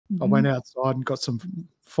I went outside and got some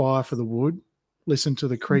fire for the wood, listened to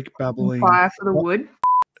the creek babbling. Fire for the wood.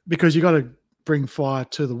 Because you got to bring fire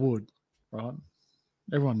to the wood, right?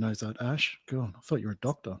 Everyone knows that, Ash. God, I thought you were a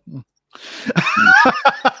doctor.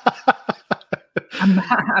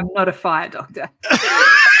 I'm not a fire doctor.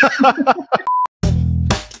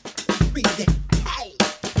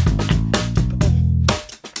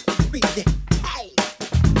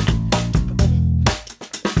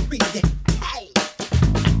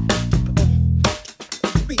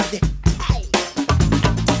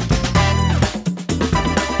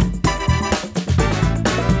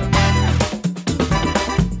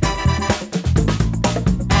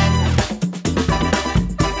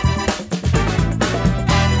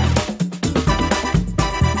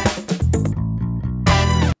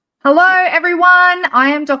 Hello, everyone.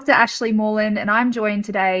 I am Dr. Ashleigh Moreland, and I'm joined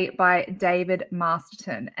today by David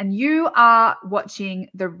Masterton. And you are watching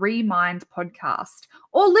the Remind podcast,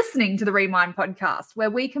 or listening to the Remind podcast,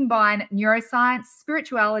 where we combine neuroscience,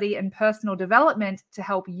 spirituality, and personal development to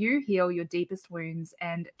help you heal your deepest wounds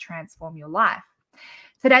and transform your life.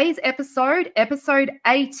 Today's episode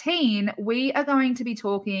 18, we are going to be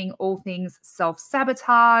talking all things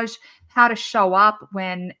self-sabotage, how to show up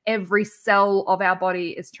when every cell of our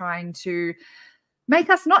body is trying to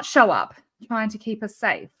make us not show up, trying to keep us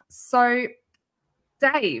safe. So,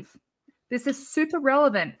 Dave, this is super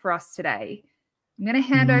relevant for us today. I'm going to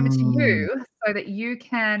hand over to you so that you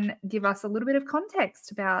can give us a little bit of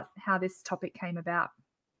context about how this topic came about.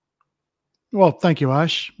 Well, thank you,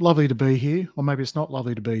 Ash. Lovely to be here. Or maybe it's not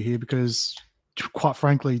lovely to be here because, quite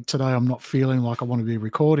frankly, today I'm not feeling like I want to be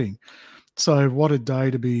recording. So what a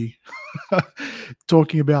day to be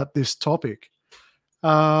talking about this topic.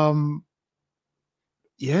 Yeah,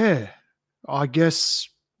 I guess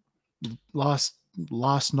last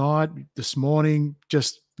night, this morning,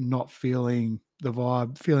 just not feeling the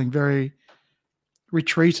vibe, feeling very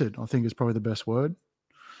retreated, I think is probably the best word.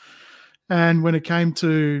 And when it came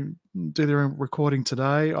to do the recording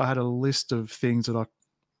today, I had a list of things that I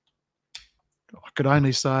could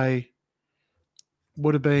only say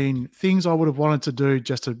would have been things I would have wanted to do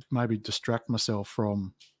just to maybe distract myself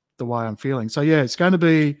from the way I'm feeling. So, yeah, it's going to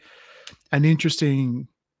be an interesting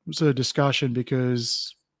sort of discussion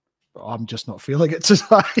because I'm just not feeling it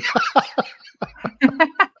today.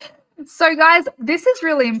 So, guys, this is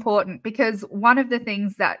really important because one of the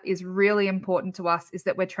things that is really important to us is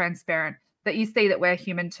that we're transparent, that you see that we're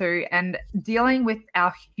human too, and dealing with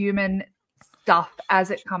our human stuff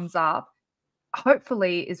as it comes up,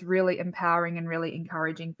 hopefully is really empowering and really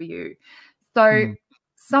encouraging for you. So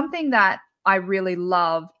something that I really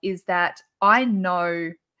love is that I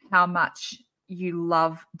know how much you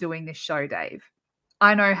love doing this show, Dave.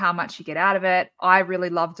 I know how much you get out of it. I really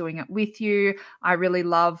love doing it with you. I really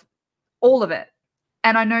love all of it.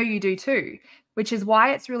 And I know you do too, which is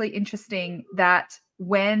why it's really interesting that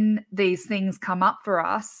when these things come up for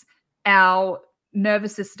us, our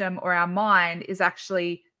nervous system or our mind is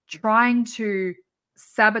actually trying to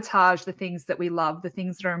sabotage the things that we love, the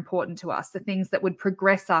things that are important to us, the things that would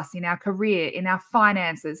progress us in our career, in our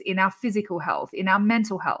finances, in our physical health, in our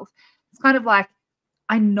mental health. It's kind of like,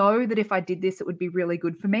 I know that if I did this, it would be really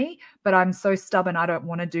good for me, but I'm so stubborn. I don't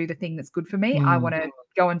want to do the thing that's good for me. I want to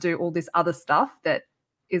go and do all this other stuff that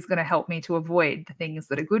is going to help me to avoid the things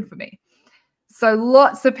that are good for me. So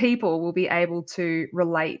lots of people will be able to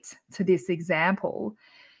relate to this example.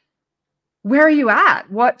 Where are you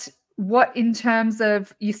at? What in terms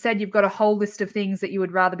of, you said you've got a whole list of things that you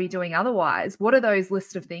would rather be doing otherwise. What are those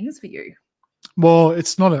list of things for you? Well,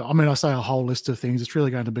 it's not I say a whole list of things. It's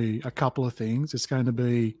really going to be a couple of things. It's going to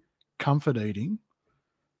be comfort eating,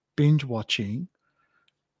 binge watching,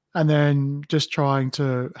 and then just trying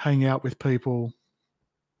to hang out with people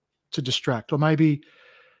to distract. Or maybe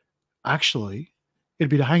actually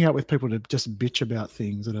it'd be to hang out with people to just bitch about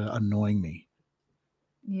things that are annoying me.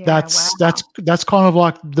 Yeah, that's kind of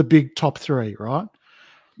like the big top three, right?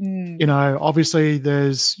 You know, obviously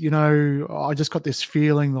there's, I just got this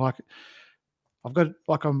feeling like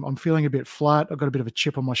I'm feeling a bit flat. I've got a bit of a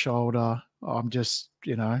chip on my shoulder. I'm just,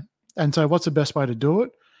 and so what's the best way to do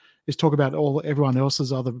it is talk about everyone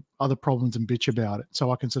else's other problems and bitch about it.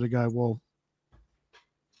 So I can sort of go, well,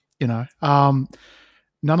 none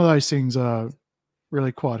of those things are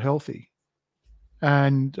really quite healthy.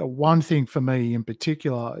 And one thing for me in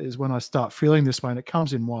particular is when I start feeling this way, and it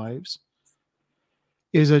comes in waves,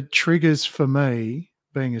 is it triggers for me,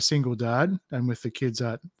 being a single dad and with the kids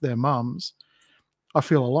at their mums, I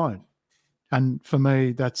feel alone. And for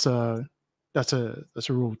me, that's a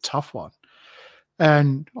real tough one.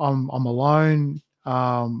 And I'm alone.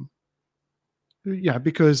 Yeah,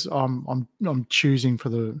 because I'm choosing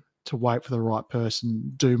to wait for the right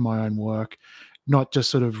person, do my own work, not just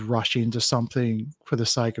sort of rush into something for the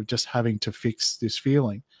sake of just having to fix this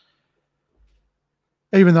feeling.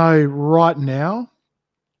 Even though right now,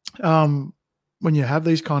 when you have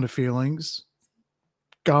these kind of feelings,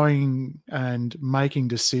 going and making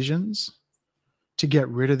decisions to get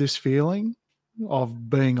rid of this feeling of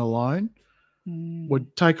being alone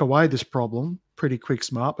would take away this problem pretty quick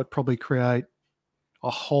smart, but probably create a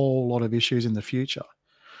whole lot of issues in the future.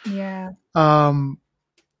 Yeah.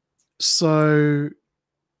 So,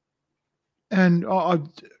 and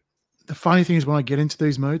the funny thing is when I get into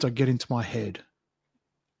these moods, I get into my head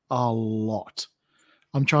a lot.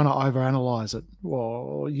 I'm trying to overanalyze it.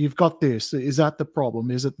 Well, you've got this. Is that the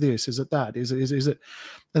problem? Is it this? Is it that? Is it?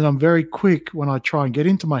 And I'm very quick when I try and get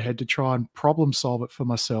into my head to try and problem solve it for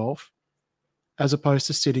myself, as opposed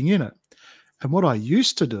to sitting in it. And what I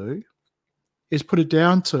used to do is put it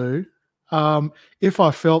down to, if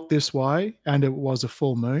I felt this way and it was a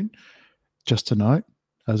full moon, just to note,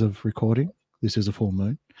 as of recording, this is a full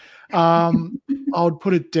moon. I would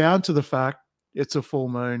put it down to the fact it's a full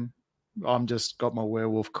moon. I'm just got my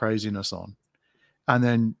werewolf craziness on, and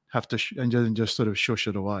then have to and then just sort of shush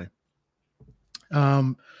it away.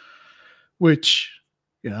 Which,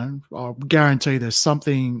 I'll guarantee there's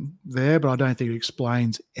something there, but I don't think it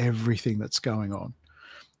explains everything that's going on.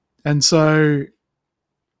 And so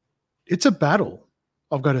it's a battle,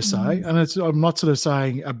 I've got to say. And I'm not sort of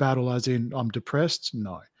saying a battle as in I'm depressed.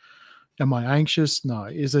 No. Am I anxious? No.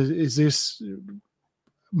 Is this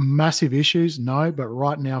massive issues? No. But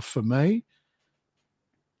right now for me,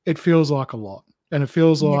 it feels like a lot. And it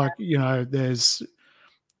feels like, it's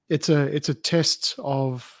a test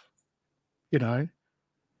of,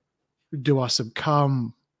 do I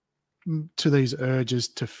succumb to these urges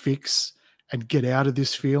to fix and get out of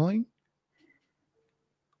this feeling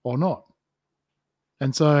or not?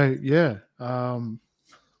 And so,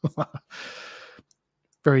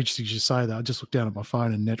 very interesting you say that. I just looked down at my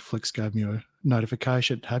phone and Netflix gave me a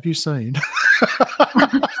notification. Have you seen?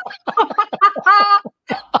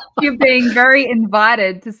 You're being very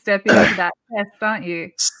invited to step into that test, aren't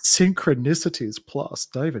you? Synchronicities plus.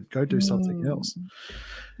 David, go do something else.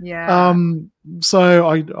 Yeah. So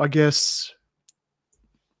I guess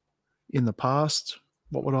in the past,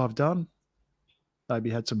 what would I have done? Maybe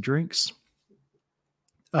had some drinks.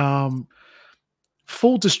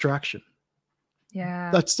 Full distraction.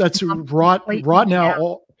 Yeah. That's right now.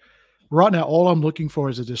 All I'm looking for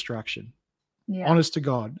is a distraction. Yeah. Honest to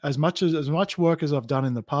God, as much work as I've done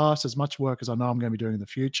in the past, as much work as I know I'm going to be doing in the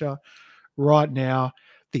future, right now,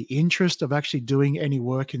 the interest of actually doing any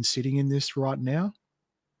work and sitting in this right now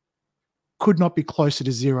could not be closer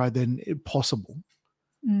to zero than possible.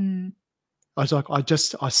 I was like, I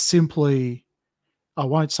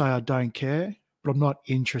won't say I don't care, but I'm not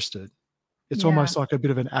interested. It's almost like a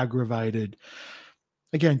bit of an aggravated,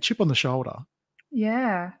 again, chip on the shoulder.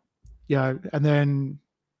 Yeah. And then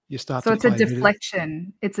you start so it's a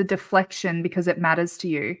deflection. It's a deflection because it matters to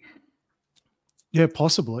you. Yeah,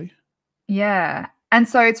 possibly. Yeah. And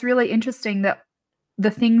so it's really interesting that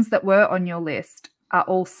the things that were on your list are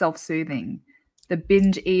all self-soothing. The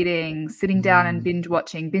binge eating, sitting down and binge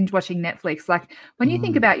watching Netflix. Like when you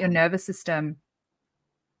think about your nervous system,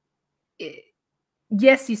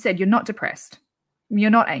 yes, you said you're not depressed, you're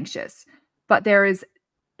not anxious, but there is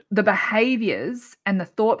the behaviors and the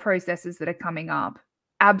thought processes that are coming up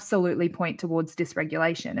absolutely point towards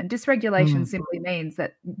dysregulation. And dysregulation simply means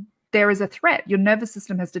that there is a threat. Your nervous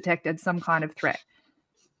system has detected some kind of threat.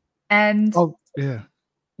 And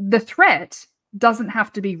the threat doesn't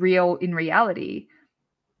have to be real in reality,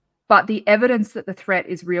 but the evidence that the threat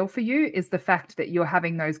is real for you is the fact that you're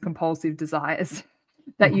having those compulsive desires,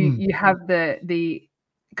 that you have the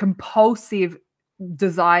compulsive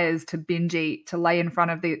desires to binge eat, to lay in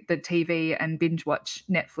front of the TV and binge watch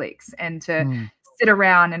Netflix, and to sit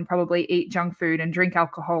around and probably eat junk food and drink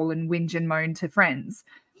alcohol and whinge and moan to friends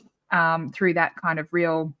through that kind of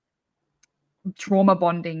real trauma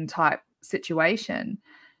bonding type situation.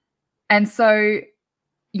 And so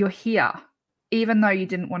you're here, even though you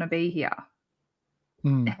didn't want to be here.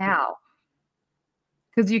 How?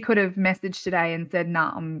 Because you could have messaged today and said,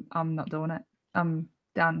 "Nah, I'm not doing it. I'm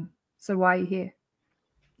done." So why are you here?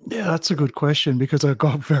 Yeah, that's a good question because I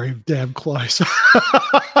got very damn close.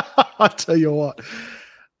 I tell you what,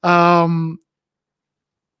 I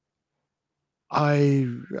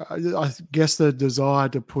guess the desire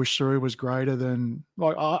to push through was greater than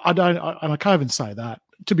like I can't even say that.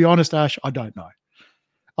 To be honest, Ash, I don't know.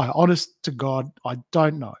 Honest to God, I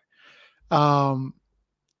don't know,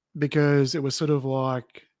 because it was sort of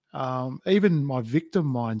like even my victim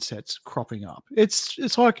mindset's cropping up.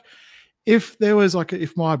 It's like if there was like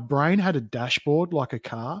if my brain had a dashboard like a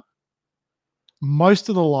car, most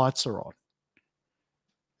of the lights are on.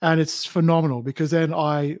 And it's phenomenal because then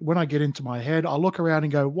when I get into my head, I look around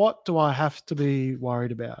and go, what do I have to be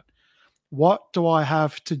worried about? What do I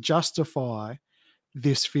have to justify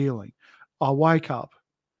this feeling? I wake up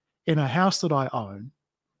in a house that I own,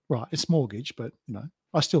 right? It's mortgage, but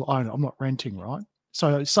I still own it. I'm not renting, right?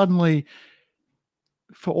 So suddenly,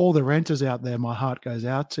 for all the renters out there, my heart goes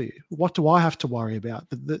out to you. What do I have to worry about?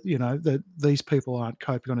 That these people aren't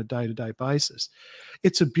coping on a day-to-day basis.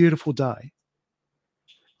 It's a beautiful day.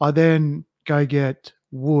 I then go get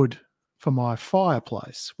wood for my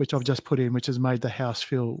fireplace, which I've just put in, which has made the house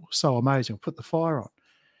feel so amazing. I'll put the fire on.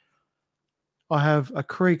 I have a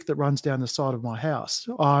creek that runs down the side of my house.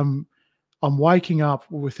 I'm waking up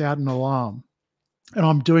without an alarm, and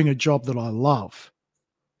I'm doing a job that I love.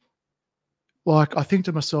 Like, I think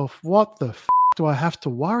to myself, what the do I have to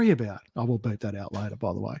worry about? I will beat that out later,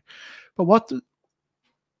 by the way. But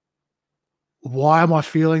why am I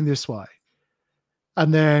feeling this way?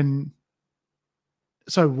 And then,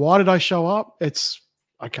 so why did I show up? It's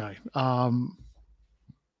okay. I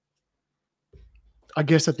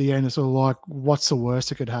guess at the end, it's sort of like, what's the worst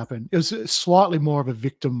that could happen? It was slightly more of a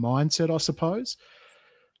victim mindset, I suppose.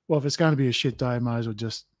 Well, if it's going to be a shit day, I may as well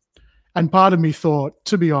just. And part of me thought,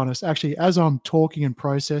 to be honest, actually, as I'm talking and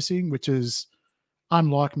processing, which is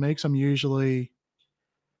unlike me, because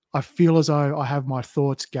I feel as though I have my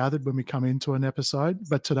thoughts gathered when we come into an episode,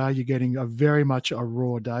 but today you're getting very much a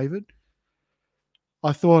raw David.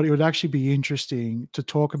 I thought it would actually be interesting to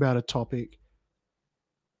talk about a topic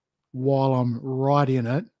while I'm right in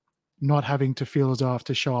it, not having to feel as though I have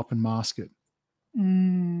to show up and mask it.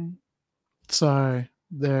 So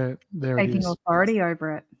there it is. Taking authority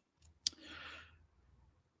over it.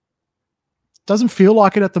 Doesn't feel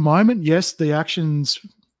like it at the moment. Yes, the actions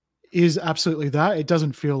is absolutely that. It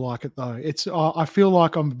doesn't feel like it though. I feel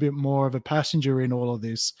like I'm a bit more of a passenger in all of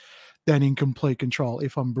this than in complete control,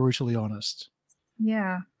 if I'm brutally honest.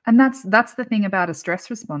 Yeah. And that's the thing about a stress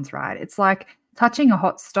response, right? It's like touching a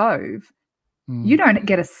hot stove. You don't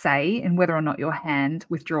get a say in whether or not your hand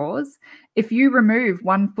withdraws. If you remove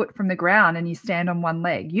 1 foot from the ground and you stand on one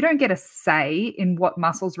leg, you don't get a say in what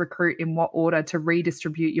muscles recruit in what order to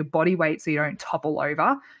redistribute your body weight so you don't topple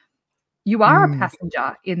over. You are a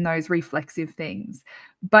passenger in those reflexive things.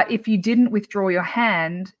 But if you didn't withdraw your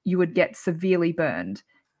hand, you would get severely burned.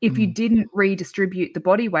 If you didn't redistribute the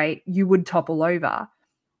body weight, you would topple over.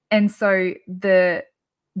 And so the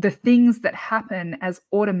things that happen as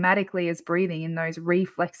automatically as breathing in those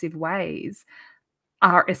reflexive ways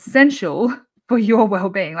are essential for your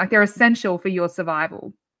well-being. Like, they're essential for your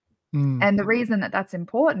survival. And the reason that that's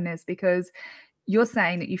important is because you're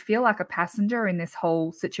saying that you feel like a passenger in this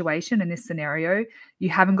whole situation, in this scenario. You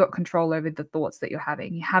haven't got control over the thoughts that you're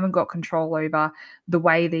having. You haven't got control over the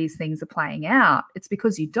way these things are playing out. It's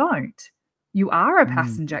because you don't. You are a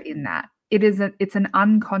passenger in that. It's an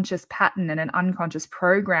unconscious pattern and an unconscious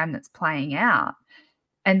program that's playing out.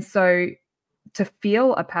 And so to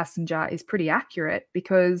feel a passenger is pretty accurate,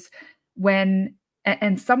 because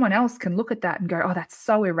and someone else can look at that and go, oh, that's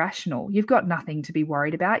so irrational. You've got nothing to be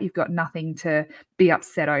worried about. You've got nothing to be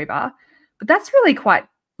upset over. But that's really quite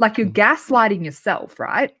like you're gaslighting yourself,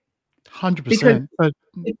 right? 100%.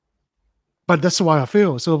 But that's the way I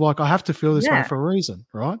feel. Sort of like I have to feel this way for a reason,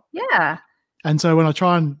 right? Yeah. And so when I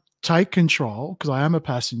try and take control, because I am a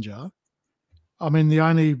passenger, I'm in the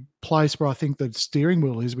only place where I think the steering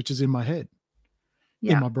wheel is, which is in my head,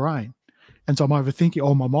 in my brain. And so I'm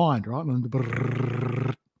overthinking, my mind, right?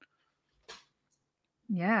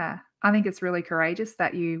 Yeah. I think it's really courageous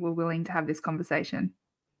that you were willing to have this conversation.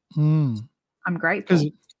 I'm grateful.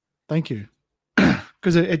 Thank you.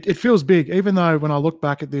 Because it feels big, even though when I look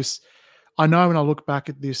back at this, I know when I look back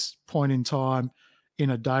at this point in time in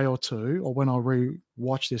a day or two, or when I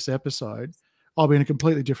re-watch this episode, I'll be in a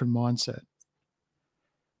completely different mindset.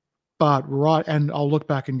 And I'll look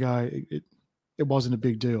back and go, it wasn't a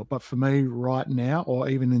big deal. But for me right now, or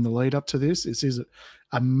even in the lead up to this is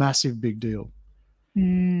a massive big deal.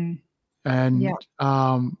 And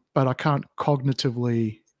but I can't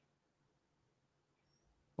cognitively,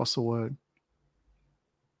 what's the word?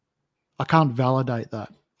 I can't validate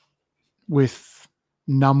that with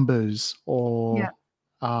numbers or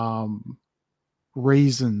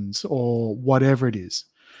reasons or whatever it is.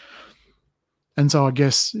 And so I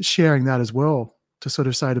guess sharing that as well, to sort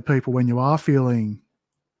of say to people, when you are feeling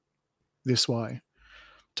this way,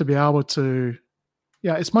 to be able to,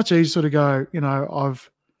 it's much easier to go,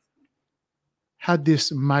 I've had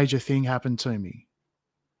this major thing happen to me.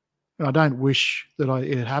 And I don't wish that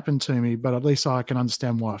it happened to me, but at least I can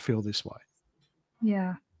understand why I feel this way.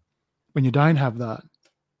 Yeah. When you don't have that,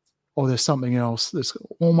 or there's something else that's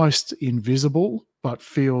almost invisible but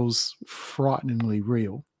feels frighteningly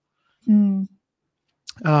real. Mm.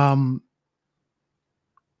 And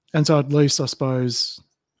so at least I suppose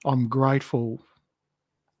I'm grateful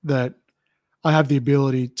that I have the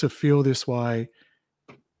ability to feel this way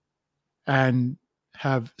and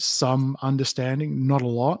have some understanding, not a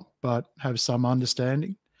lot, but have some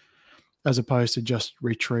understanding, as opposed to just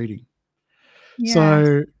retreating. Yeah.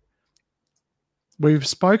 So we've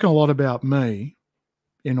spoken a lot about me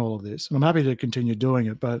in all of this, and I'm happy to continue doing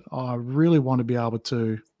it, but I really want to be able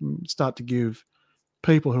to start to give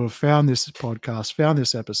people who have found this podcast, found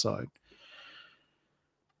this episode,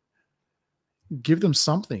 give them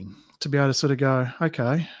something to be able to sort of go,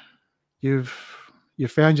 okay, you've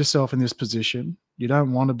found yourself in this position. You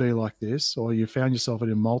don't want to be like this, or you found yourself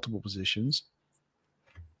in multiple positions.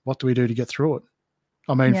 What do we do to get through it?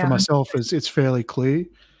 I mean, for myself, it's fairly clear.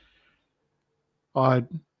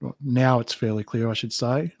 Now it's fairly clear, I should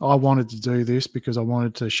say. I wanted to do this because I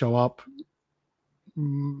wanted to show up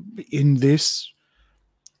in this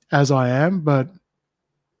as I am. But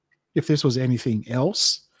if this was anything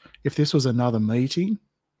else, if this was another meeting,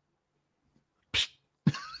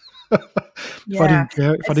 if I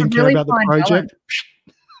didn't care about the project.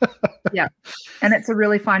 Yeah. And it's a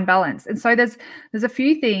really fine balance. And so there's a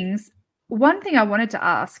few things. One thing I wanted to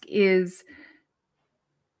ask is,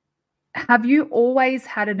 have you always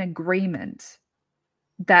had an agreement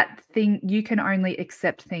that you can only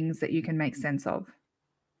accept things that you can make sense of?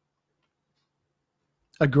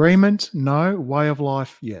 Agreement, no. Way of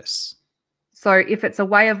life, yes. So if it's a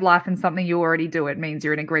way of life and something you already do, it means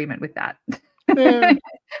you're in agreement with that. Yeah.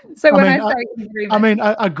 So when I say agreement,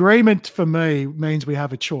 agreement for me means we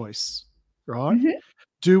have a choice, right? Mm-hmm.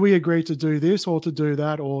 Do we agree to do this or to do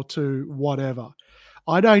that or to whatever?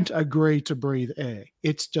 I don't agree to breathe air.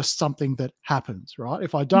 It's just something that happens, right?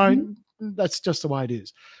 If I don't, that's just the way it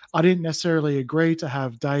is. I didn't necessarily agree to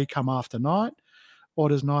have day come after night, or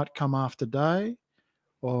does night come after day,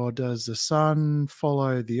 or does the sun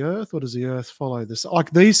follow the earth, or does the earth follow the sun?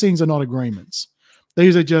 Like, these things are not agreements.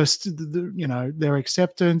 These are just, their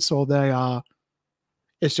acceptance, or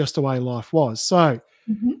it's just the way life was. So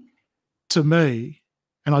to me,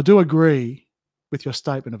 and I do agree with your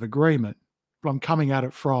statement of agreement, but I'm coming at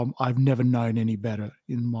it from, I've never known any better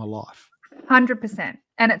in my life. 100%.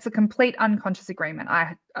 And it's a complete unconscious agreement.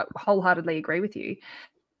 I wholeheartedly agree with you.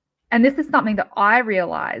 And this is something that I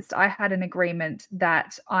realized. I had an agreement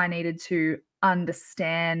that I needed to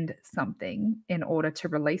understand something in order to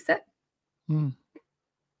release it.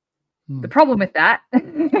 The problem with that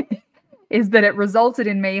is that it resulted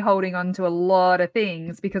in me holding on to a lot of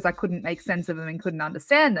things because I couldn't make sense of them and couldn't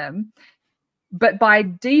understand them. But by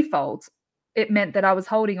default, it meant that I was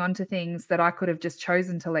holding on to things that I could have just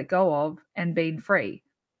chosen to let go of and been free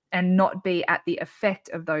and not be at the effect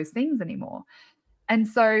of those things anymore. And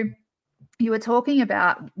so you were talking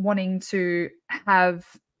about wanting to have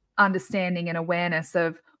understanding and awareness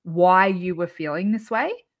of why you were feeling this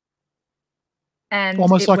way. And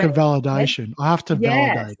almost like a validation. I have to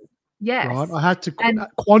validate it. Yes. Right? I had to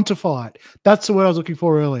quantify it. That's the word I was looking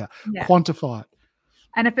for earlier. Yeah. Quantify it.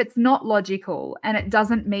 And if it's not logical and it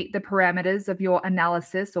doesn't meet the parameters of your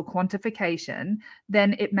analysis or quantification,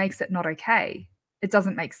 then it makes it not okay. It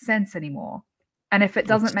doesn't make sense anymore. And if it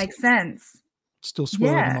doesn't make sense, still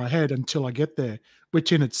swirling in my head until I get there,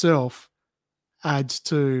 which in itself adds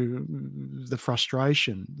to the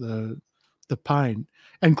frustration, the pain.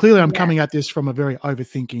 And clearly I'm coming at this from a very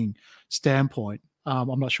overthinking standpoint.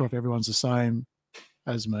 I'm not sure if everyone's the same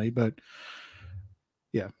as me, but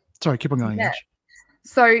yeah. Sorry, keep on going, Ash.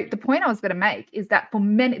 So the point I was going to make is that for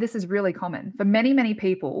many, this is really common. For many, many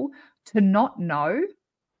people, to not know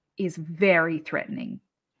is very threatening.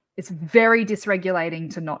 It's very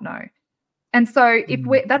dysregulating to not know. And so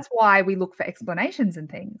that's why we look for explanations and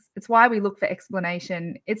things. It's why we look for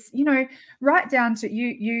explanation. It's, right down to you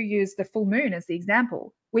use the full moon as the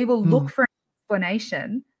example. We will look for an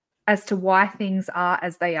explanation as to why things are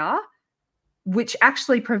as they are, which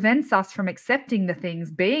actually prevents us from accepting the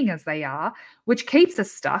things being as they are, which keeps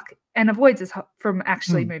us stuck and avoids us from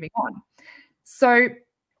actually moving on. So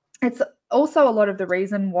it's also a lot of the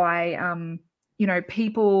reason why,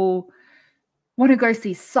 people want to go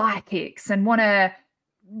see psychics and want to,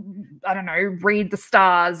 I don't know, read the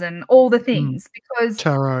stars and all the things because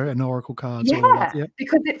tarot and oracle cards.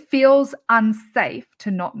 Because it feels unsafe to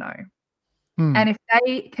not know. And if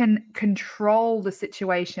they can control the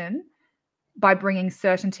situation by bringing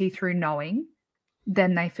certainty through knowing,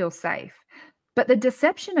 then they feel safe. But the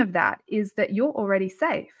deception of that is that you're already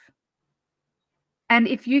safe. And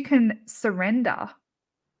if you can surrender,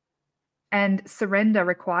 and surrender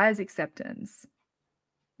requires acceptance,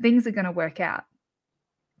 things are going to work out.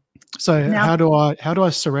 So Now, how do I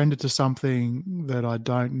surrender to something that I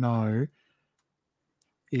don't know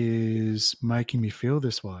is making me feel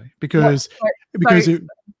this way? Because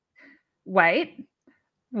wait.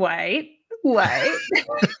 What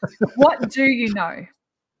do you know?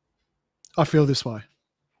 I feel this way.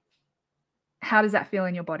 How does that feel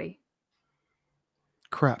in your body?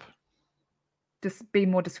 Crap. Just be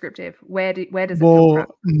more descriptive. Where does it feel crap?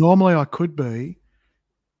 Normally I could be,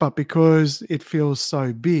 but because it feels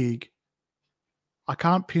so big, I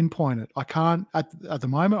can't pinpoint it. I can't at the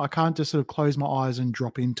moment. I can't just sort of close my eyes and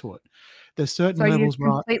drop into it. There's certain So levels you've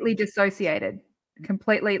completely dissociated.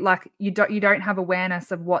 Completely, like you don't have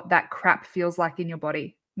awareness of what that crap feels like in your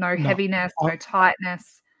body. No heaviness, no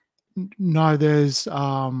tightness. No, there's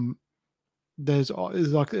either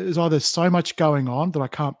so much going on that I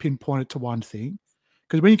can't pinpoint it to one thing.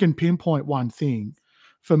 Because when you can pinpoint one thing,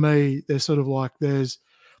 for me, there's sort of like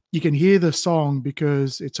you can hear the song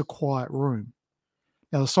because it's a quiet room.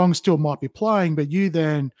 Now the song still might be playing, but you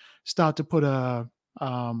then start to put a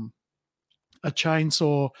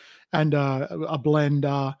chainsaw and a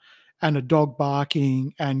blender and a dog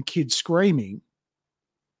barking and kids screaming.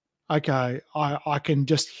 Okay, I can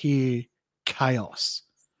just hear chaos.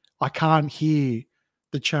 I can't hear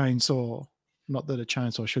the chainsaw. Not that a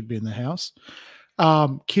chainsaw should be in the house.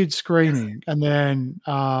 Kids screaming, and then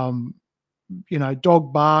dog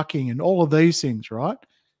barking, and all of these things, right?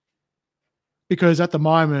 Because at the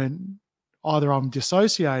moment, either I'm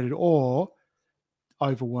dissociated or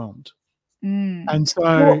overwhelmed. And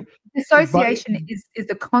so, dissociation is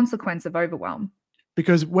the consequence of overwhelm.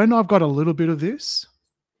 Because when I've got a little bit of this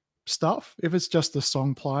stuff, if it's just the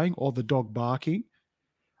song playing or the dog barking,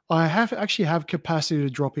 I actually have capacity to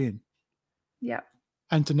drop in. Yeah.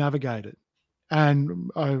 And to navigate it. And,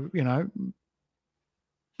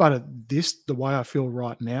 but at the way I feel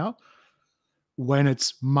right now, when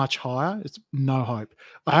it's much higher, it's no hope.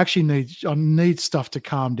 I need stuff to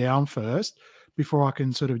calm down first before I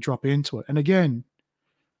can sort of drop into it. And again,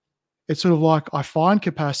 it's sort of like I find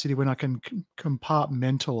capacity when I can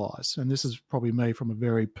compartmentalize. And this is probably me from a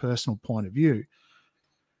very personal point of view.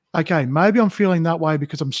 Okay, maybe I'm feeling that way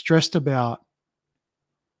because I'm stressed about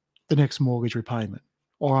the next mortgage repayment,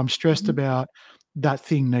 or I'm stressed about that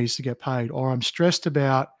thing needs to get paid, or I'm stressed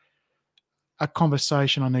about a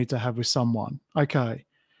conversation I need to have with someone. Okay.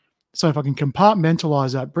 So if I can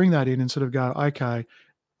compartmentalize that, bring that in and sort of go, okay,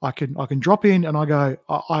 I can drop in and I go,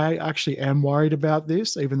 I actually am worried about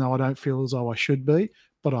this, even though I don't feel as though I should be,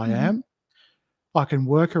 but I am. I can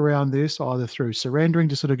work around this either through surrendering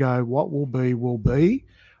to sort of go, what will be, will be.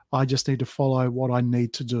 I just need to follow what I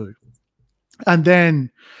need to do. And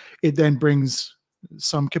then it then brings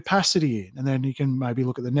some capacity in, and then you can maybe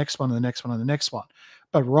look at the next one and the next one and the next one.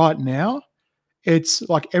 But right now, it's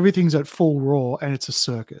like everything's at full roar and it's a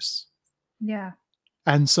circus. Yeah.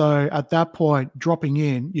 And so at that point,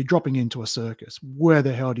 you're dropping into a circus. Where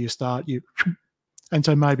the hell do you start? And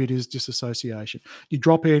so maybe it is disassociation. You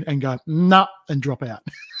drop in and go, nah, and drop out.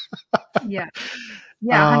 Yeah.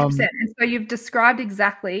 Yeah, 100%. And so you've described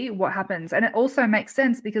exactly what happens. And it also makes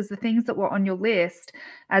sense because the things that were on your list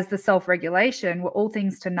as the self-regulation were all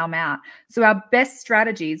things to numb out. So our best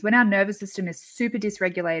strategies, when our nervous system is super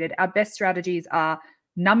dysregulated, our best strategies are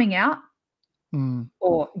numbing out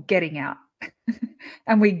or getting out.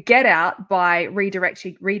 And we get out by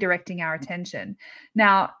redirecting our attention.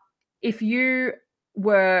 Now, if you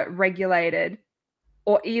were regulated,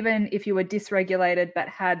 or even if you were dysregulated but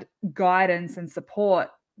had guidance and support,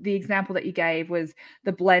 the example that you gave was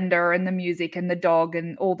the blender and the music and the dog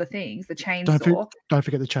and all the things, the chainsaw. Don't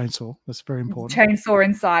forget the chainsaw. That's very important. Chainsaw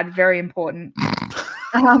inside, very important.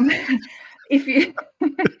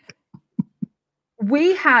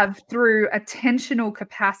 We have, through attentional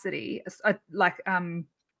capacity,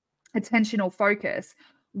 attentional focus,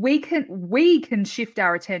 we can shift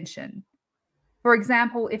our attention. For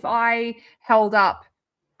example, if I held up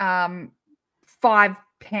 5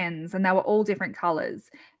 pens and they were all different colors,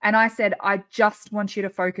 and I said, I just want you to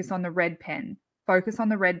focus on the red pen. Focus on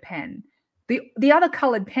the red pen. The other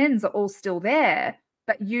colored pens are all still there,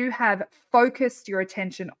 but you have focused your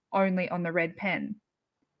attention only on the red pen.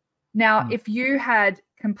 Now, if you had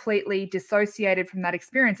completely dissociated from that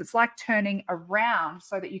experience, it's like turning around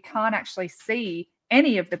so that you can't actually see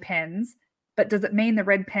any of the pens. But does it mean the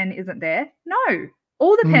red pen isn't there? No.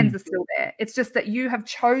 All the pens are still there. It's just that you have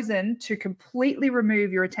chosen to completely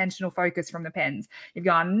remove your attentional focus from the pens. You've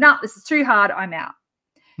gone, nah, this is too hard, I'm out.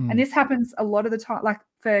 And this happens a lot of the time, like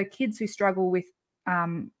for kids who struggle with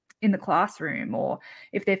in the classroom, or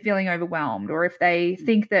if they're feeling overwhelmed, or if they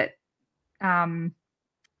think that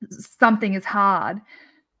something is hard,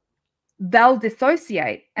 they'll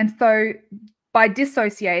dissociate. And so by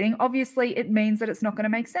dissociating, obviously it means that it's not going to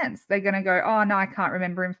make sense. They're going to go, oh, no, I can't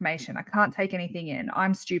remember information. I can't take anything in.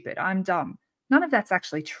 I'm stupid. I'm dumb. None of that's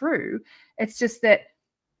actually true. It's just that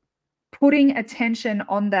putting attention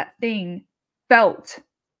on that thing felt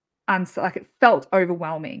like it felt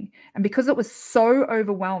overwhelming. And because it was so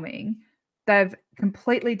overwhelming, they've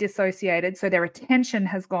completely dissociated. So their attention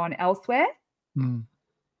has gone elsewhere,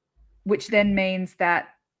 which then means that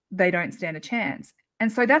they don't stand a chance. And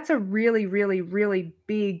so that's a really, really, really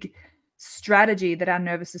big strategy that our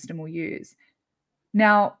nervous system will use.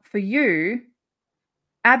 Now, for you,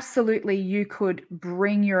 absolutely, you could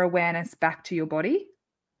bring your awareness back to your body.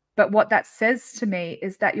 But what that says to me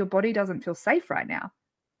is that your body doesn't feel safe right now.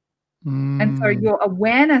 And so your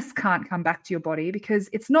awareness can't come back to your body because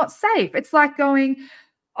it's not safe. It's like going,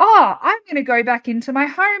 oh, I'm going to go back into my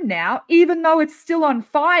home now, even though it's still on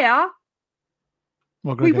fire.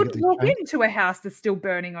 Well, we wouldn't walk into a house that's still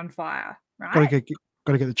burning on fire, right? Got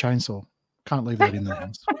to get the chainsaw. Can't leave that in the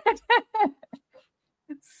house.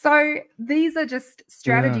 So these are just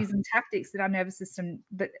strategies and tactics that our nervous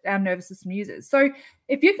system uses. So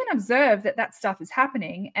if you can observe that stuff is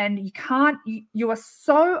happening and you are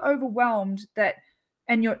so overwhelmed the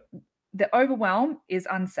overwhelm is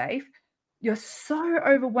unsafe. You're so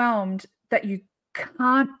overwhelmed that you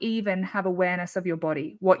can't even have awareness of your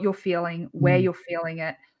body, what you're feeling, where you're feeling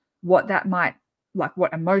it, what that might, like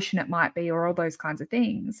what emotion it might be, or all those kinds of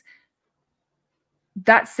things.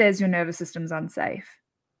 That says your nervous system's unsafe.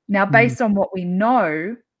 Now, based on what we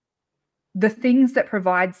know, the things that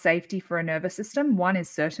provide safety for a nervous system, one is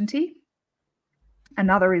certainty,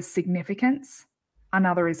 another is significance,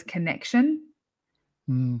 another is connection,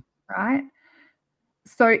 right?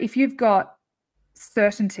 So if you've got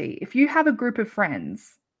certainty, if you have a group of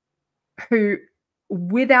friends who,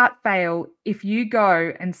 without fail, if you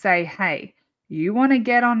go and say, hey, you want to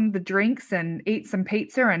get on the drinks and eat some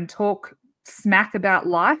pizza and talk smack about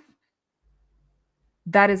life,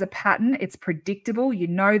 that is a pattern. It's predictable. You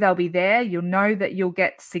know they'll be there. You'll know that you'll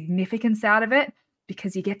get significance out of it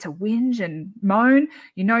because you get to whinge and moan.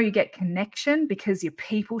 You know you get connection because your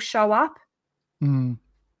people show up.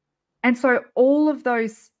 And so all of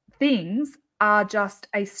those things are just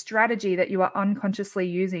a strategy that you are unconsciously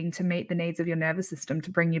using to meet the needs of your nervous system to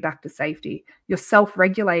bring you back to safety. You're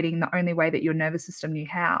self-regulating the only way that your nervous system knew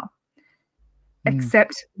how.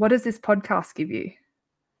 Except, what does this podcast give you?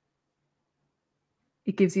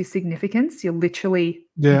 It gives you significance. You're literally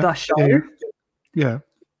the show. Yeah.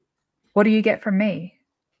 What do you get from me?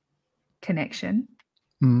 Connection.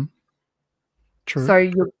 True.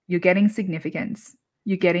 So you're getting significance.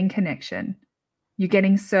 You're getting connection. You're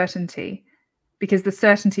getting certainty. Because the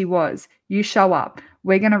certainty was, you show up.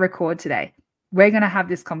 We're going to record today. We're going to have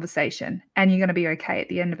this conversation. And you're going to be okay at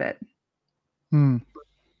the end of it.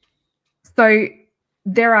 So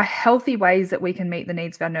there are healthy ways that we can meet the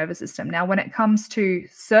needs of our nervous system. Now, when it comes to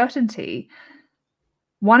certainty,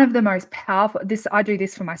 one of the most powerful, I do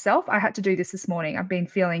this for myself. I had to do this morning. I've been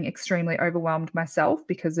feeling extremely overwhelmed myself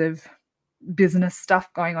because of business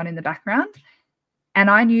stuff going on in the background. And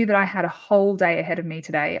I knew that I had a whole day ahead of me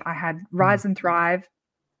today. I had Rise and Thrive,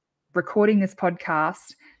 recording this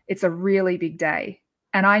podcast. It's a really big day.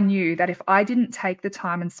 And I knew that if I didn't take the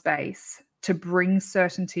time and space to bring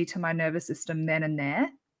certainty to my nervous system then and there,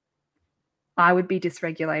 I would be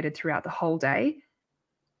dysregulated throughout the whole day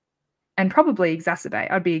and probably exacerbate.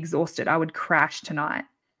 I'd be exhausted. I would crash tonight.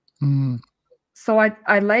 So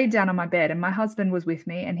I laid down on my bed and my husband was with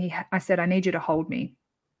me and I said, I need you to hold me.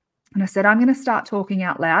 And I said, I'm going to start talking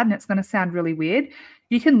out loud and it's going to sound really weird.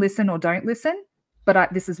 You can listen or don't listen,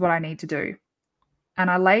 but this is what I need to do. And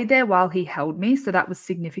I laid there while he held me. So that was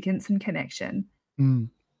significance and connection. And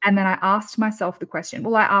then I asked myself the question,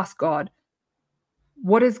 I asked God,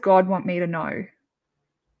 what does God want me to know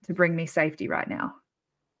to bring me safety right now?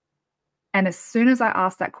 And as soon as I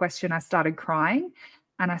asked that question, I started crying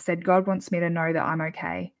and I said, God wants me to know that I'm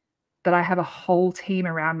okay, that I have a whole team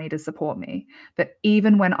around me to support me, that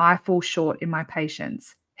even when I fall short in my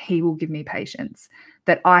patience, he will give me patience,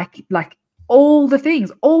 that I like all the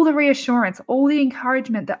things, all the reassurance, all the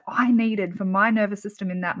encouragement that I needed for my nervous system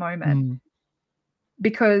in that moment.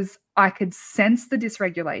 Because I could sense the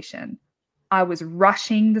dysregulation. I was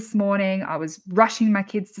rushing this morning. I was rushing my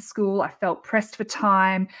kids to school. I felt pressed for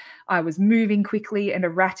time. I was moving quickly and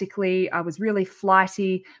erratically. I was really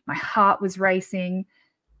flighty. My heart was racing.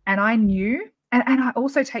 And I knew, and I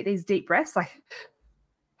also take these deep breaths, like,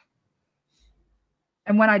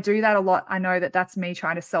 And when I do that a lot, I know that that's me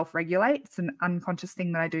trying to self-regulate. It's an unconscious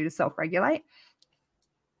thing that I do to self-regulate.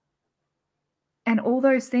 And all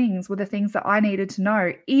those things were the things that I needed to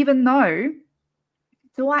know, even though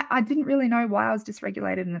I didn't really know why I was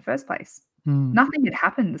dysregulated in the first place. Nothing had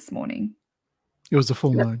happened this morning. It was a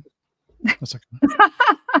full moon. That's okay.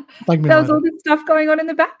 There was all this stuff going on in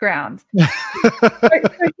the background. So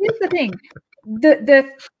here's the thing.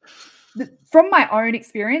 From my own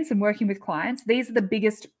experience and working with clients, these are the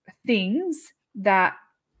biggest things that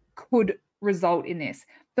could result in this.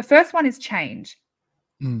 The first one is change.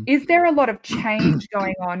 Is there a lot of change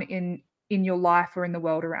going on in your life or in the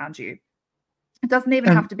world around you? It doesn't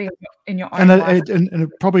even have to be in your own life.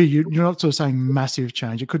 And probably you're not sort of saying massive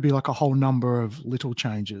change. It could be like a whole number of little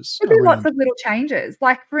changes. It could be lots of little changes.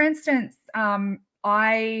 Like, for instance,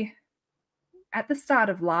 I, at the start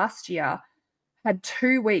of last year, had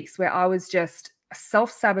 2 weeks where I was just a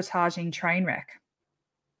self-sabotaging train wreck.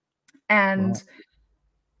 And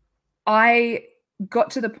I got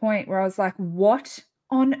to the point where I was like, what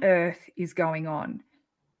on earth is going on?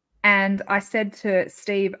 And I said to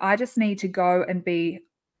Steve, I just need to go and be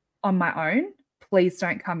on my own. Please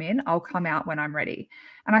don't come in. I'll come out when I'm ready.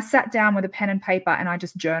 And I sat down with a pen and paper and I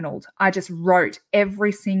just journaled. I just wrote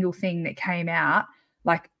every single thing that came out,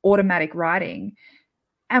 like automatic writing.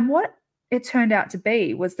 And what it turned out to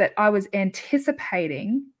be was that I was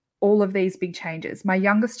anticipating all of these big changes. My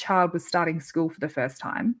youngest child was starting school for the first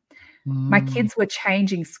time. My kids were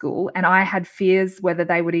changing school and I had fears whether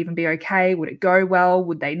they would even be okay. Would it go well?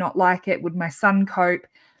 Would they not like it? Would my son cope?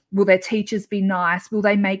 Will their teachers be nice? Will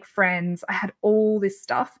they make friends? I had all this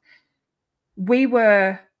stuff. We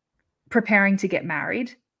were preparing to get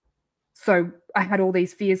married. So I had all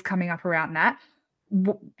these fears coming up around that.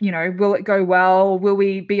 You know, will it go well? Will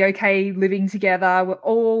we be okay living together?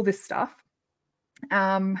 All this stuff.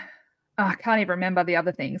 I can't even remember the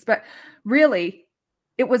other things, but really,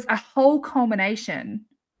 it was a whole culmination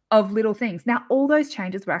of little things. Now, all those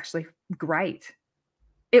changes were actually great.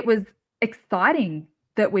 It was exciting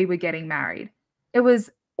that we were getting married. It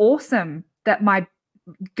was awesome that my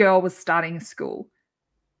girl was starting school.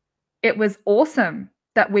 It was awesome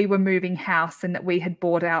that we were moving house and that we had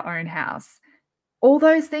bought our own house. All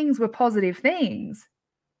those things were positive things,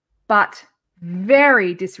 but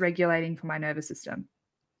very dysregulating for my nervous system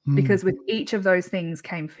because with each of those things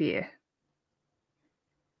came fear.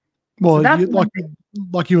 Well, so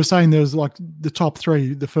like you were saying, there's like the top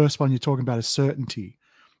three. The first one you're talking about is certainty.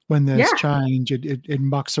 When there's change, it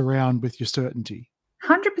mucks around with your certainty.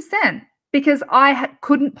 100%. Because I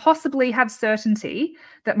couldn't possibly have certainty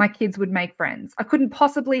that my kids would make friends. I couldn't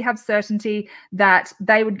possibly have certainty that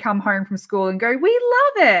they would come home from school and go, we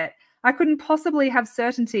love it. I couldn't possibly have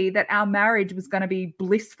certainty that our marriage was going to be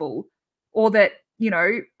blissful or that, you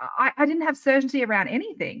know, I didn't have certainty around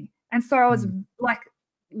anything. And so I was like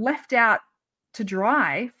left out to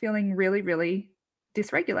dry, feeling really, really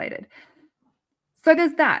dysregulated. So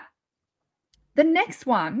there's that. The next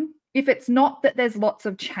one, if it's not that there's lots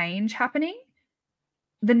of change happening,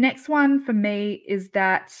 the next one for me is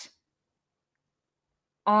that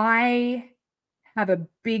I have a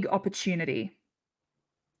big opportunity.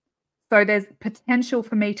 So there's potential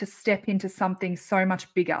for me to step into something so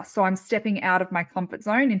much bigger. So I'm stepping out of my comfort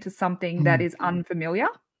zone into something that is unfamiliar,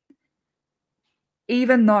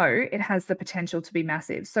 even though it has the potential to be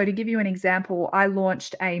massive. So to give you an example, I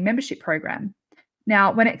launched a membership program.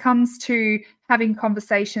 Now, when it comes to having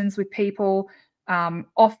conversations with people,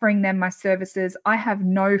 offering them my services, I have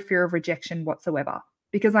no fear of rejection whatsoever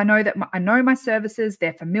because I know that I know my services,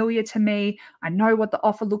 they're familiar to me. I know what the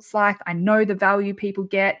offer looks like. I know the value people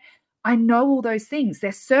get. I know all those things.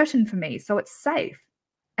 They're certain for me, so it's safe.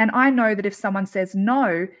 And I know that if someone says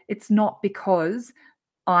no, it's not because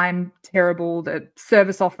I'm terrible, the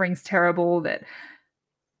service offering's terrible, that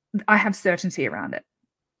I have certainty around it.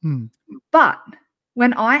 But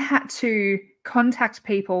when I had to contact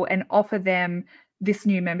people and offer them this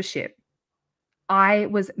new membership, I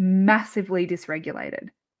was massively dysregulated.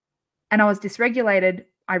 And I was dysregulated,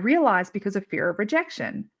 I realized, because of fear of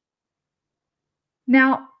rejection.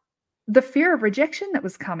 Now, the fear of rejection that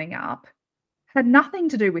was coming up had nothing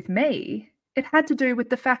to do with me. It had to do with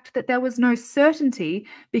the fact that there was no certainty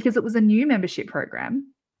because it was a new membership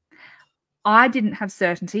program. I didn't have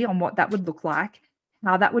certainty on what that would look like,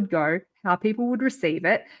 how that would go, how people would receive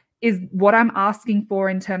it. Is what I'm asking for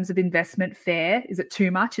in terms of investment fair? Is it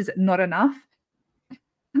too much? Is it not enough?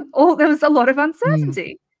 There was a lot of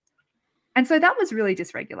uncertainty. And so that was really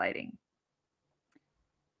dysregulating.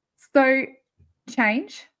 So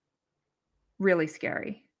change, really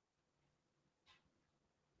scary.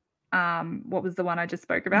 What was the one I just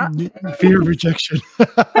spoke about? Fear of rejection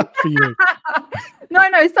for you. No.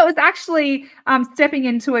 So it's actually stepping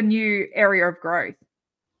into a new area of growth.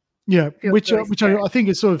 Yeah, Feels which really scary. I think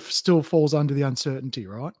it sort of still falls under the uncertainty,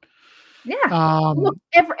 right? Yeah. Look,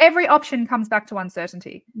 every option comes back to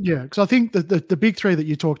uncertainty. Yeah, because I think the big three that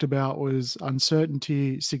you talked about was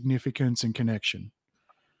uncertainty, significance, and connection.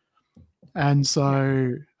 And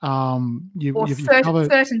so you've covered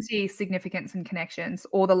certainty, significance, and connections,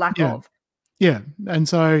 or the lack of. Yeah, and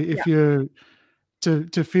so if you're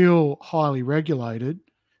to feel highly regulated,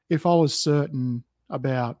 if I was certain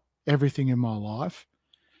about everything in my life,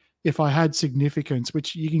 if I had significance,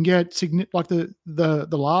 which you can get like the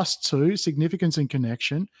last two, significance and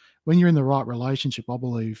connection, when you're in the right relationship, I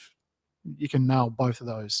believe you can nail both of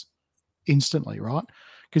those instantly, right?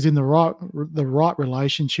 Because in the right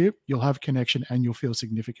relationship, you'll have connection and you'll feel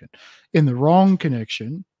significant. In the wrong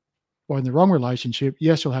connection or in the wrong relationship,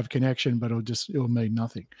 yes, you'll have connection, but it'll mean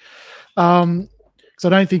nothing. So I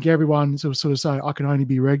don't think everyone sort of say I can only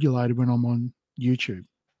be regulated when I'm on YouTube.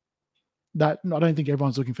 I don't think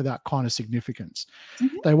everyone's looking for that kind of significance.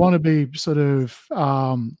 Mm-hmm. They want to be sort of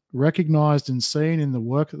recognized and seen in the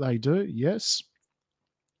work that they do. Yes.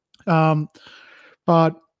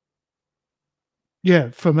 But yeah,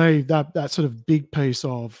 for me, that sort of big piece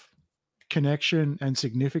of connection and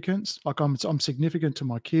significance, like I'm significant to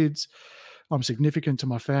my kids, I'm significant to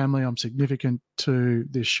my family, I'm significant to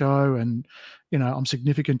this show, and I'm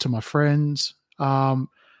significant to my friends.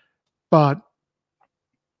 But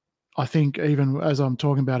I think even as I'm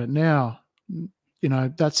talking about it now,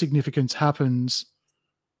 that significance happens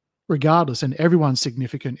regardless, and everyone's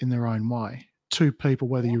significant in their own way to people,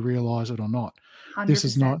 whether you realize it or not. 100%. This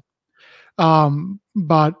is not.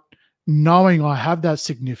 But knowing I have that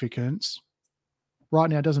significance right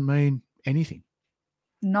now doesn't mean anything.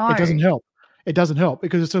 No. It doesn't help. It doesn't help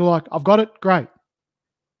because it's sort of like, I've got it, great.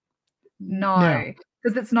 No,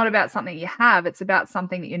 because it's not about something you have. It's about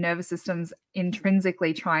something that your nervous system's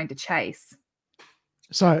intrinsically trying to chase.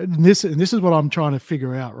 So this is what I'm trying to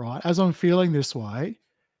figure out, right? As I'm feeling this way,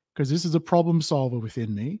 because this is a problem solver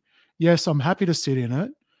within me. Yes, I'm happy to sit in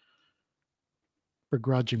it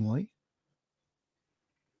begrudgingly.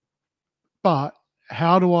 But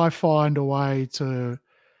how do I find a way to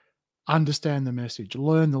understand the message,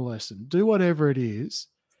 learn the lesson, do whatever it is,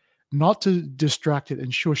 not to distract it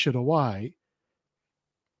and shush it away?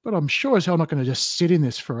 But I'm sure as hell not going to just sit in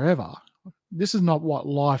this forever. This is not what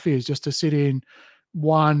life is, just to sit in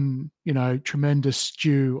one, tremendous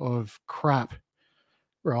stew of crap,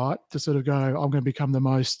 right? To sort of go, I'm going to become the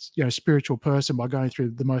most, spiritual person by going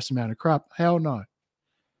through the most amount of crap. Hell no.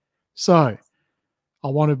 So I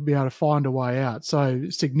want to be able to find a way out. So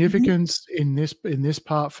significance in this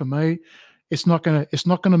part for me, it's not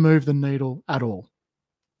gonna move the needle at all.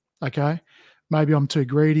 Okay, maybe I'm too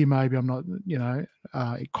greedy. Maybe I'm not,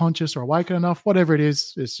 conscious or awake enough. Whatever it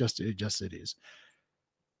is, it is.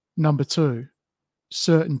 Number two,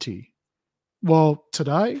 certainty. Well,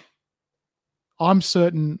 today I'm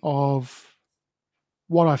certain of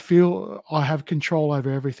what I feel. I have control over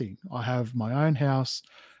everything. I have my own house,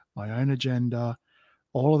 my own agenda,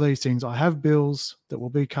 all of these things. I have bills that will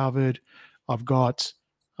be covered. I've got,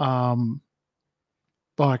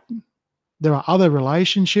 like, there are other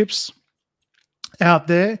relationships out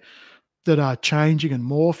there that are changing and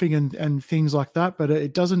morphing and things like that, but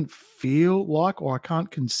it doesn't feel like, or I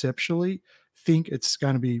can't conceptually think it's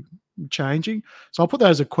going to be changing. So I'll put that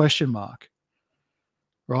as a question mark,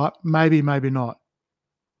 right? Maybe, maybe not.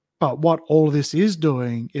 But what all of this is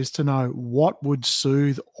doing is to know what would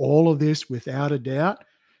soothe all of this without a doubt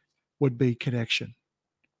would be connection.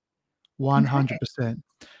 100%. Okay.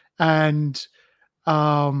 And,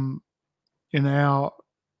 and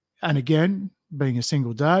again, being a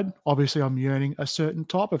single dad, obviously I'm yearning a certain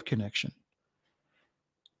type of connection.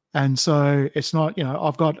 And so it's not,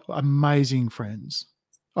 I've got amazing friends.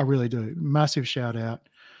 I really do. Massive shout out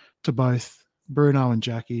to both Bruno and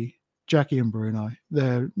Jackie and Bruno.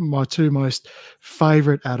 They're my two most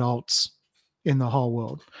favorite adults in the whole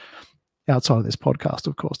world. Outside of this podcast,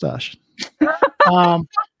 of course, Ash.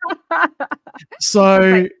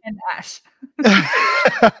 So, Ash.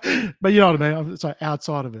 But you know what I mean? So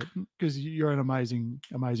outside of it, because you're an amazing,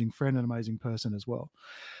 amazing friend and amazing person as well.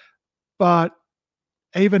 But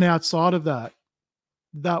even outside of that,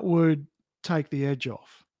 that would take the edge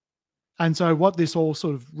off. And so what this all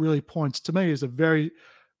sort of really points to me is a very,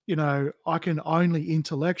 I can only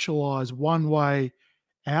intellectualize one way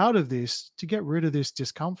out of this to get rid of this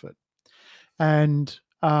discomfort. And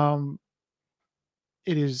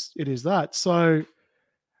it is that. So,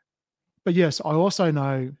 but yes, I also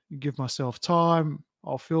know, give myself time,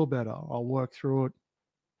 I'll feel better. I'll work through it,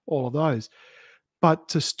 all of those. But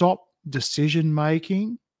to stop decision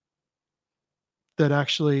making that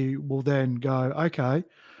actually will then go, okay,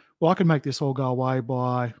 well, I can make this all go away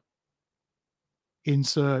by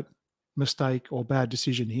insert mistake or bad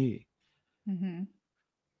decision here. Mm-hmm.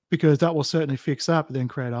 Because that will certainly fix that, but then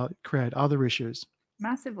create other issues.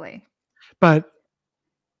 Massively. But,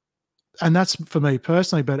 and that's for me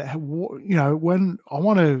personally, but you know, when I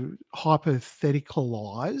want to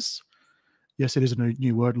hypotheticalize, yes, it is a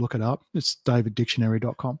new word, look it up. It's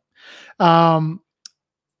daviddictionary.com.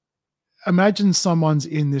 Imagine someone's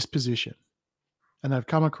in this position and they've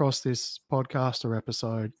come across this podcast or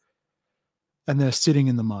episode and they're sitting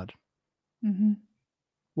in the mud. Mm-hmm.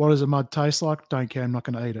 What does the mud taste like? Don't care. I'm not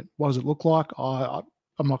going to eat it. What does it look like?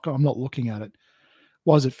 I'm not looking at it.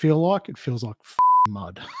 What does it feel like? It feels like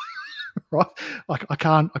mud, right? Like I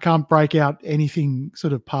can't break out anything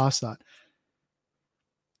sort of past that.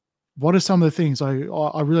 What are some of the things I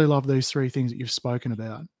really love these three things that you've spoken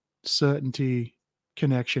about: certainty,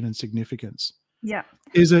 connection, and significance. Yeah.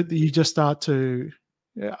 Is it that you just start to,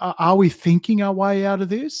 are we thinking our way out of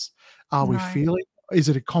this? Are we feeling? Is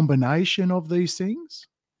it a combination of these things?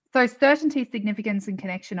 So certainty, significance, and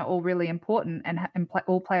connection are all really important and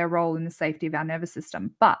all play a role in the safety of our nervous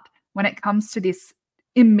system. But when it comes to this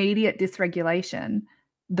immediate dysregulation,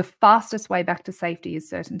 the fastest way back to safety is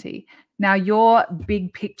certainty. Now, your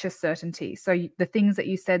big picture certainty, so the things that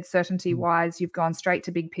you said certainty-wise, you've gone straight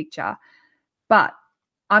to big picture. But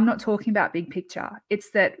I'm not talking about big picture. It's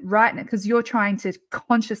that right now, because you're trying to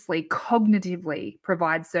consciously, cognitively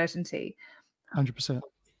provide certainty. 100%.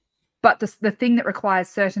 But the thing that requires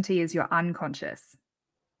certainty is your unconscious,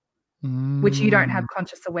 which you don't have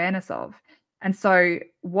conscious awareness of. And so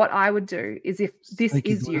what I would do is, if this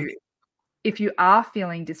is you, if you are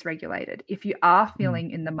feeling dysregulated, if you are feeling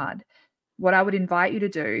in the mud, what I would invite you to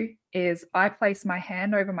do is I place my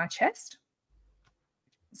hand over my chest.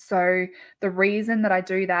 So the reason that I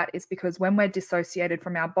do that is because when we're dissociated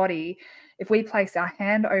from our body, if we place our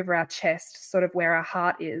hand over our chest, sort of where our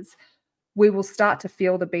heart is, we will start to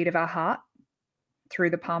feel the beat of our heart through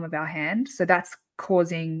the palm of our hand. So that's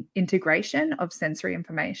causing integration of sensory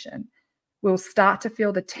information. We'll start to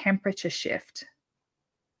feel the temperature shift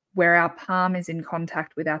where our palm is in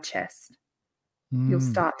contact with our chest. You'll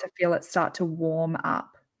start to feel it start to warm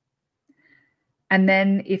up. And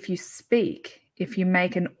then if you speak, if you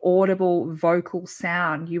make an audible vocal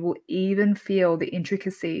sound, you will even feel the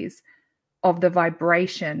intricacies of the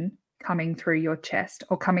vibration coming through your chest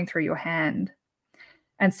or coming through your hand.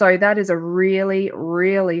 And so that is a really,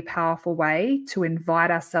 really powerful way to invite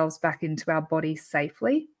ourselves back into our body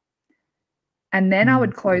safely. And then I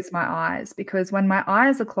would close my eyes, because when my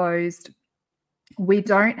eyes are closed, we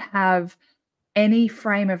don't have any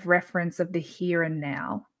frame of reference of the here and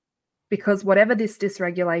now, because whatever this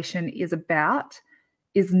dysregulation is about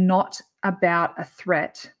is not about a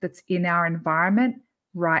threat that's in our environment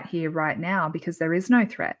right here, right now, because there is no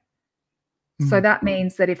threat. So that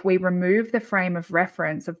means that if we remove the frame of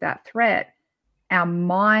reference of that threat, our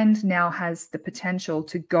mind now has the potential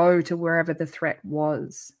to go to wherever the threat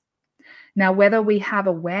was. Now, whether we have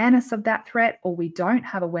awareness of that threat or we don't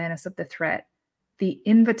have awareness of the threat, the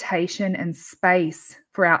invitation and space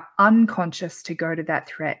for our unconscious to go to that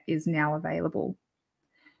threat is now available,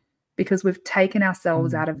 because we've taken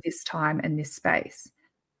ourselves out of this time and this space.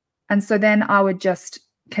 And so then I would just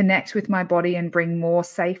connect with my body and bring more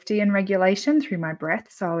safety and regulation through my breath.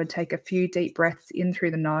 So I would take a few deep breaths in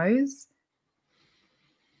through the nose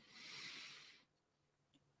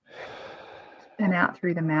and out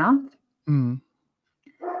through the mouth. And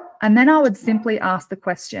then I would simply ask the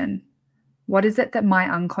question, what is it that my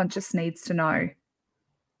unconscious needs to know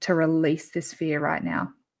to release this fear right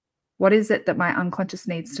now? What is it that my unconscious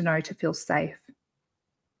needs to know to feel safe?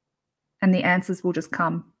 And the answers will just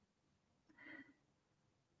come.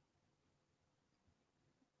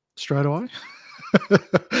 Straight away.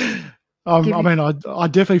 I mean, I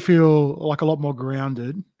definitely feel like a lot more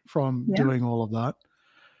grounded from doing all of that.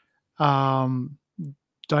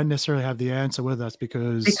 Don't necessarily have the answer, whether that's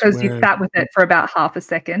because you sat with it for about half a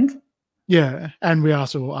second. Yeah, and we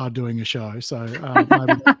also are doing a show, so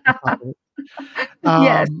maybe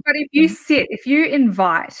yes, but if you sit, if you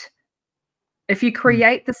invite, if you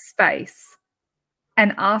create the space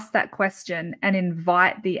and ask that question and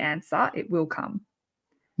invite the answer, it will come.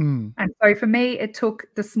 And so for me,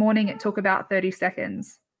 this morning, it took about 30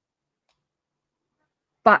 seconds.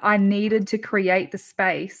 But I needed to create the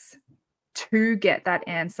space to get that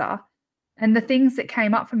answer. And the things that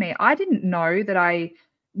came up for me, I didn't know that I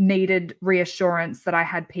needed reassurance that I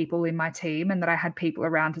had people in my team and that I had people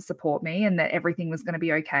around to support me and that everything was going to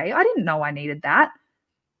be okay. I didn't know I needed that.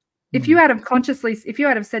 If you had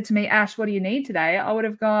have said to me, Ash, what do you need today? I would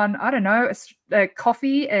have gone, I don't know, a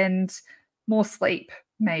coffee and more sleep,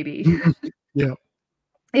 maybe. Yeah.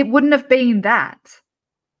 It wouldn't have been that.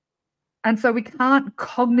 And so we can't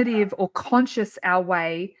cognitive or conscious our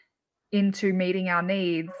way into meeting our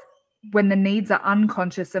needs when the needs are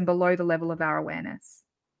unconscious and below the level of our awareness.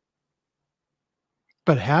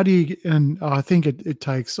 But how do you, and I think it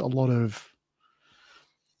takes a lot of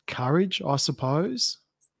courage, I suppose,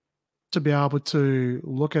 to be able to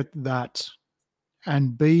look at that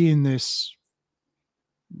and be in this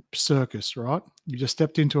circus, right? You just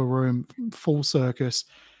stepped into a room, full circus,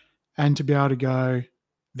 and to be able to go,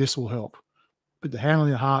 this will help. Put the hand on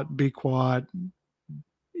your heart, be quiet,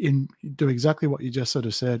 do exactly what you just sort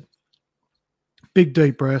of said. Big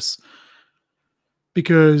deep breaths,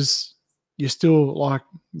 because you're still, like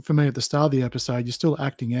for me at the start of the episode, you're still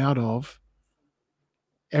acting out of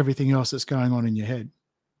everything else that's going on in your head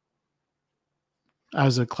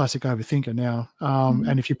as a classic overthinker now.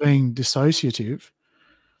 And if you're being dissociative,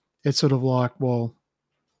 it's sort of like, well,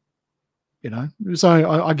 so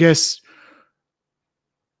I guess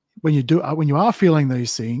when you are feeling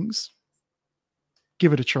these things,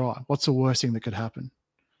 give it a try. What's the worst thing that could happen?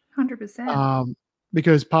 100%.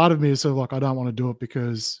 Because part of me is sort of like, I don't want to do it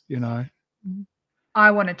because, I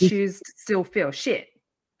want to choose to still feel shit.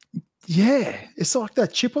 Yeah, it's like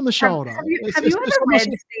that chip on the shoulder. Have you ever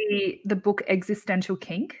read the book Existential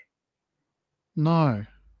Kink? No.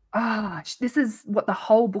 This is what the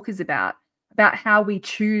whole book is about how we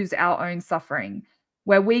choose our own suffering,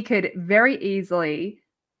 where we could very easily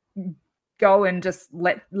go and just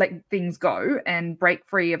let things go and break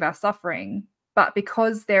free of our suffering. But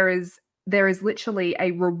because there is literally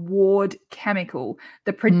a reward chemical,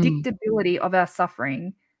 the predictability of our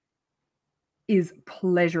suffering is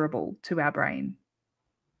pleasurable to our brain.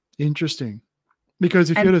 Interesting. Because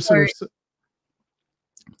if you had to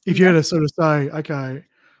sort of say, okay,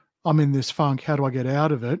 I'm in this funk, how do I get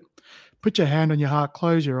out of it? Put your hand on your heart,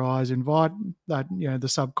 close your eyes, invite that, the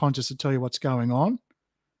subconscious to tell you what's going on.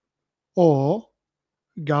 Or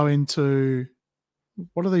go into,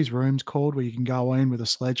 what are these rooms called where you can go in with a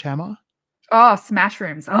sledgehammer? Oh, smash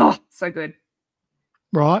rooms. Oh, so good.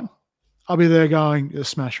 Right? I'll be there going, a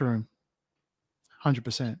smash room.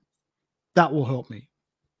 100%. That will help me.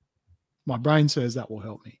 My brain says that will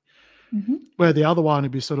help me. Where the other one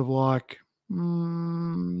would be sort of like,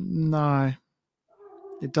 no,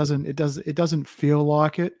 it doesn't feel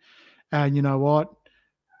like it. And you know what?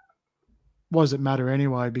 What does it matter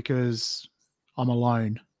anyway? Because I'm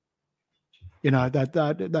alone.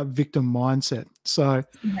 That victim mindset. So,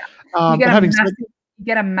 you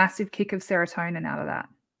get a massive kick of serotonin out of that.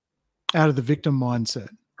 Out of the victim mindset.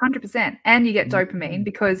 100%. And you get dopamine,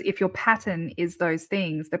 because if your pattern is those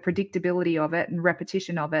things, the predictability of it and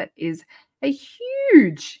repetition of it is a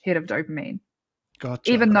huge hit of dopamine.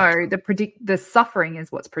 Gotcha. Even though the suffering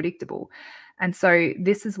is what's predictable. And so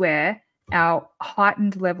this is where our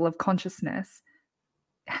heightened level of consciousness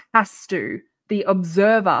the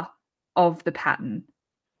observer of the pattern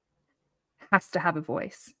has to have a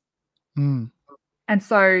voice. And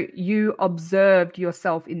so you observed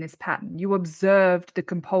yourself in this pattern. You observed the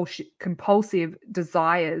compulsive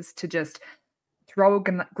desires to just throw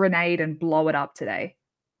a grenade and blow it up today.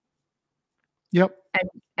 Yep.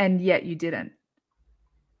 And yet you didn't.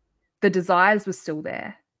 The desires were still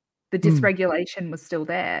there. The dysregulation was still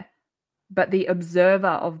there. But the observer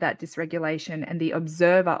of that dysregulation and the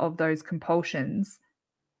observer of those compulsions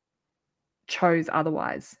chose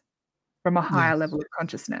otherwise from a higher level of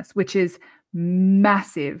consciousness, which is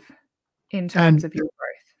massive in terms of your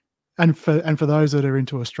growth. And for those that are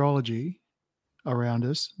into astrology around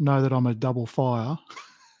us, know that I'm a double fire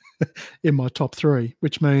in my top 3,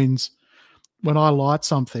 which means when I light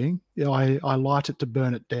something, I light it to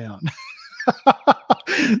burn it down.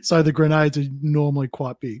 So the grenades are normally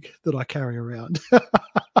quite big that I carry around.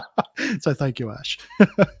 So thank you, Ash.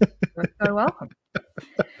 You're so welcome.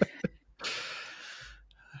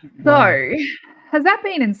 So, has that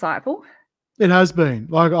been insightful? It has been.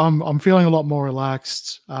 Like I'm feeling a lot more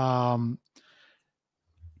relaxed.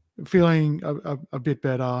 Feeling a bit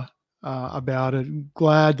better about it.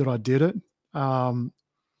 Glad that I did it.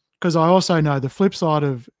 Because I also know the flip side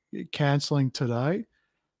of cancelling today,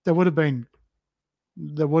 there would have been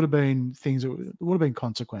things, there would have been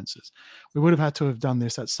consequences. We would have had to have done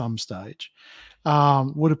this at some stage.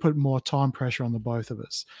 Would have put more time pressure on the both of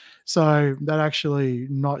us. So that actually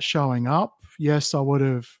not showing up, yes, I would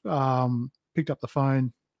have picked up the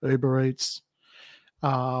phone, Uber Eats,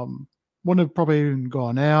 Wouldn't have probably even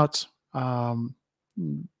gone out,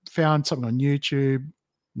 found something on YouTube,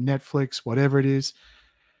 Netflix, whatever it is.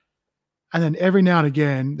 And then every now and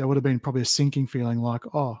again, there would have been probably a sinking feeling like,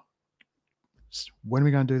 oh, when are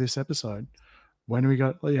we going to do this episode? When are we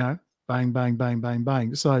going, bang, bang, bang, bang,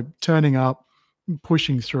 bang. So turning up,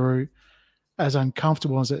 pushing through, as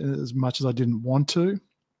uncomfortable as much as I didn't want to.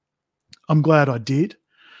 I'm glad I did,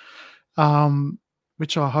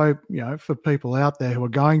 which I hope, for people out there who are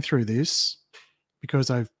going through this, because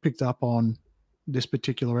they've picked up on this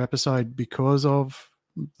particular episode because of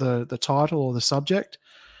the title or the subject.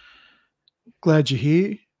 Glad you're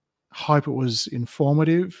here. Hope it was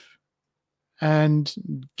informative, and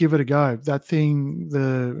give it a go. That thing,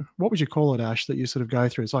 what would you call it, Ash, that you sort of go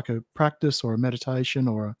through? It's like a practice or a meditation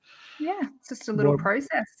or it's just a little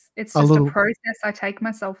process. It's just a process I take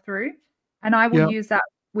myself through, and I will use that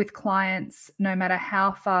with clients no matter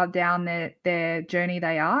how far down their journey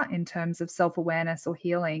they are in terms of self-awareness or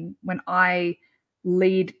healing. When I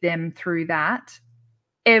lead them through that,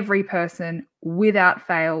 every person without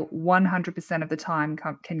fail 100% of the time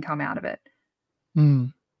can come out of it.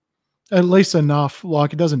 At least enough.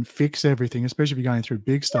 Like, it doesn't fix everything, especially if you're going through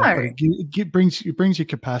big stuff, but it brings you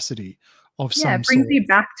capacity of some sort. It brings you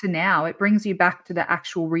back to now. It brings you back to the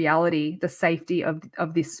actual reality, the safety of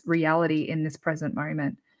this reality in this present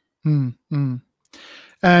moment.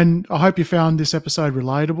 And I hope you found this episode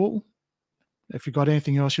relatable. If you've got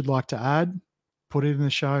anything else you'd like to add, put it in the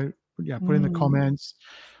show. Put it in the comments.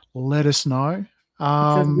 Let us know. It's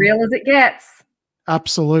as real as it gets.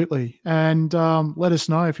 Absolutely. And let us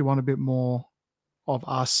know if you want a bit more of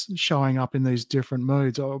us showing up in these different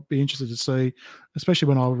moods. I'll be interested to see, especially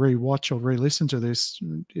when I'll re-watch or re-listen to this,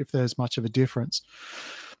 if there's much of a difference.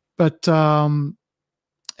 But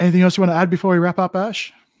anything else you want to add before we wrap up,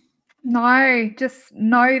 Ash? No, just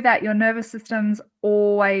know that your nervous system's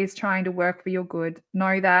always trying to work for your good.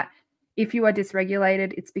 Know that if you are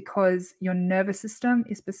dysregulated, it's because your nervous system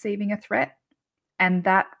is perceiving a threat, and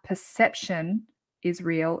that perception is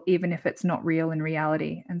real, even if it's not real in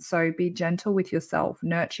reality. And so be gentle with yourself,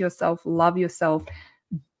 nurture yourself, love yourself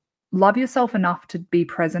enough to be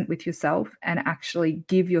present with yourself and actually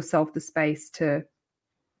give yourself the space to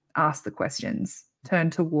ask the questions, turn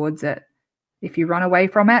towards it. If you run away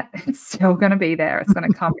from it, it's still going to be there. It's going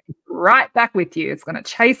to come right back with you. It's going to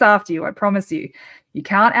chase after you. I promise you. You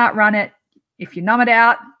can't outrun it. If you numb it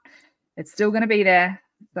out, it's still going to be there.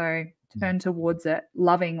 So turn towards it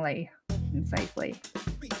lovingly and safely.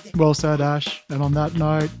 Well said, Ash. And on that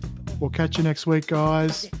note, we'll catch you next week,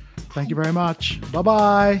 guys. Thank you very much.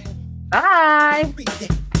 Bye-bye. Bye.